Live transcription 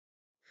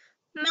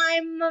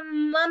My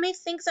mummy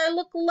thinks I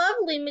look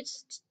lovely,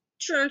 Miss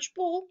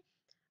Trunchbull,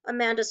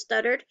 Amanda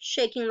stuttered,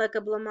 shaking like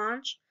a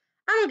blancmange.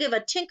 I don't give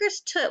a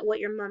tinker's toot what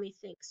your mummy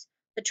thinks,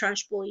 the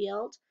Trunchbull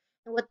yelled,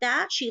 and with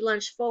that she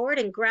lunged forward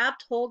and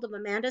grabbed hold of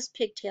Amanda's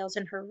pigtails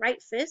in her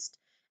right fist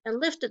and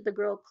lifted the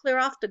girl clear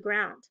off the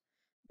ground.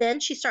 Then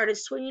she started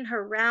swinging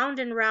her round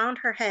and round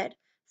her head,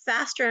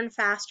 faster and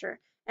faster,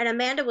 and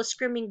Amanda was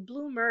screaming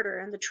blue murder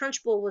and the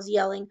Trunchbull was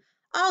yelling,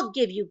 I'll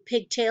give you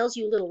pigtails,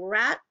 you little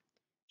rat.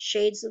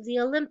 Shades of the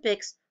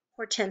Olympics,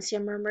 Hortensia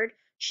murmured.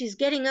 She's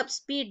getting up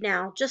speed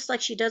now, just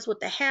like she does with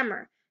the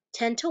hammer.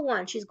 10 to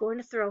 1 she's going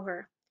to throw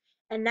her.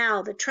 And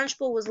now the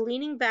Trunchbull was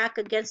leaning back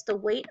against the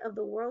weight of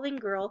the whirling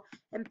girl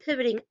and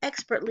pivoting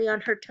expertly on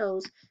her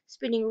toes,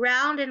 spinning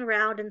round and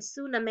round, and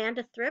soon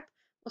Amanda Thripp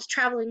was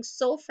traveling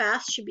so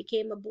fast she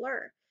became a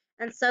blur.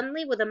 And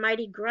suddenly, with a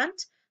mighty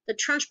grunt, the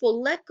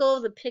Trunchbull let go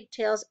of the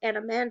pigtails and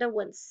Amanda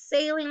went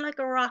sailing like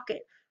a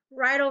rocket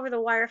right over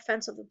the wire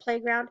fence of the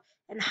playground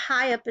and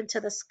high up into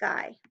the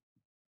sky.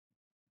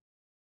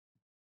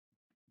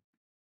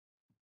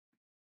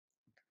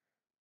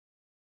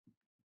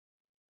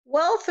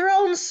 Well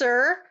thrown,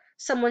 sir,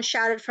 someone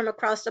shouted from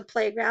across the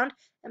playground,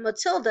 and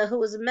Matilda, who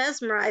was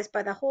mesmerized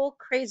by the whole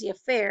crazy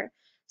affair,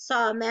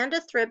 saw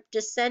Amanda Thripp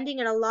descending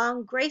in a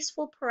long,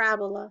 graceful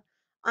parabola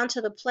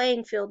onto the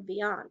playing field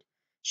beyond.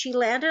 She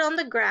landed on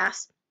the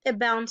grass, it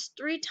bounced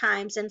 3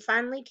 times, and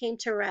finally came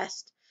to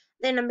rest.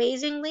 Then,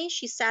 amazingly,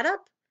 she sat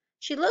up.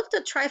 She looked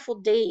a trifle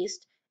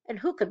dazed, and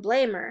who could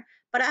blame her?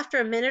 But after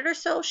a minute or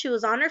so she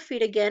was on her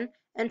feet again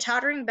and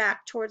tottering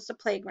back towards the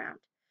playground.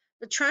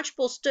 The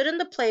Trunchbull stood in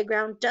the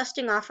playground,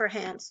 dusting off her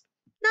hands.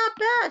 Not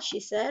bad, she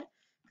said,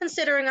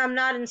 considering I'm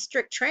not in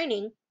strict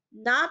training.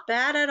 Not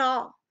bad at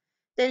all.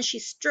 Then she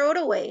strode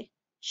away.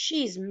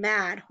 She's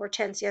mad,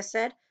 Hortensia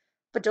said.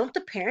 But don't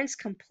the parents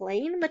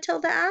complain?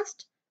 Matilda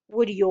asked.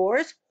 Would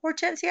yours?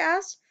 Hortensia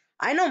asked.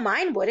 I know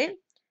mine wouldn't.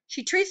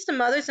 She treats the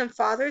mothers and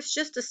fathers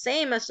just the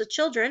same as the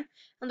children,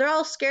 and they're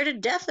all scared to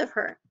death of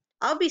her.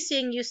 I'll be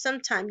seeing you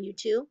sometime, you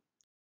two.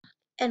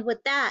 And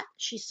with that,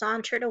 she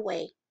sauntered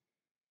away.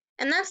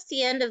 And that's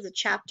the end of the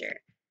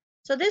chapter.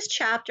 So this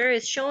chapter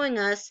is showing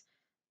us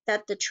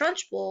that the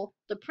Trunchbull,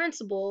 the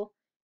principal,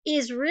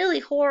 is really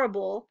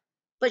horrible,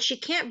 but she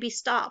can't be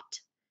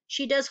stopped.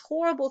 She does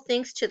horrible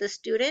things to the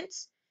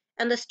students,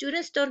 and the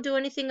students don't do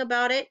anything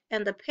about it,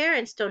 and the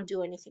parents don't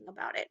do anything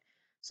about it.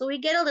 So we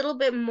get a little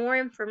bit more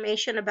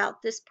information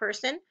about this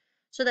person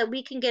so that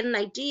we can get an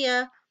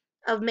idea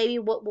of maybe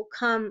what will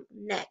come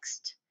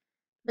next.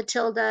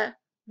 Matilda,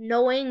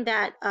 knowing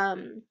that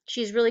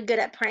she's really good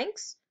at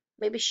pranks,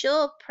 maybe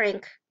she'll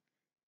prank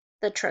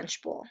the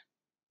Trunchbull.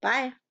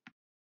 Bye.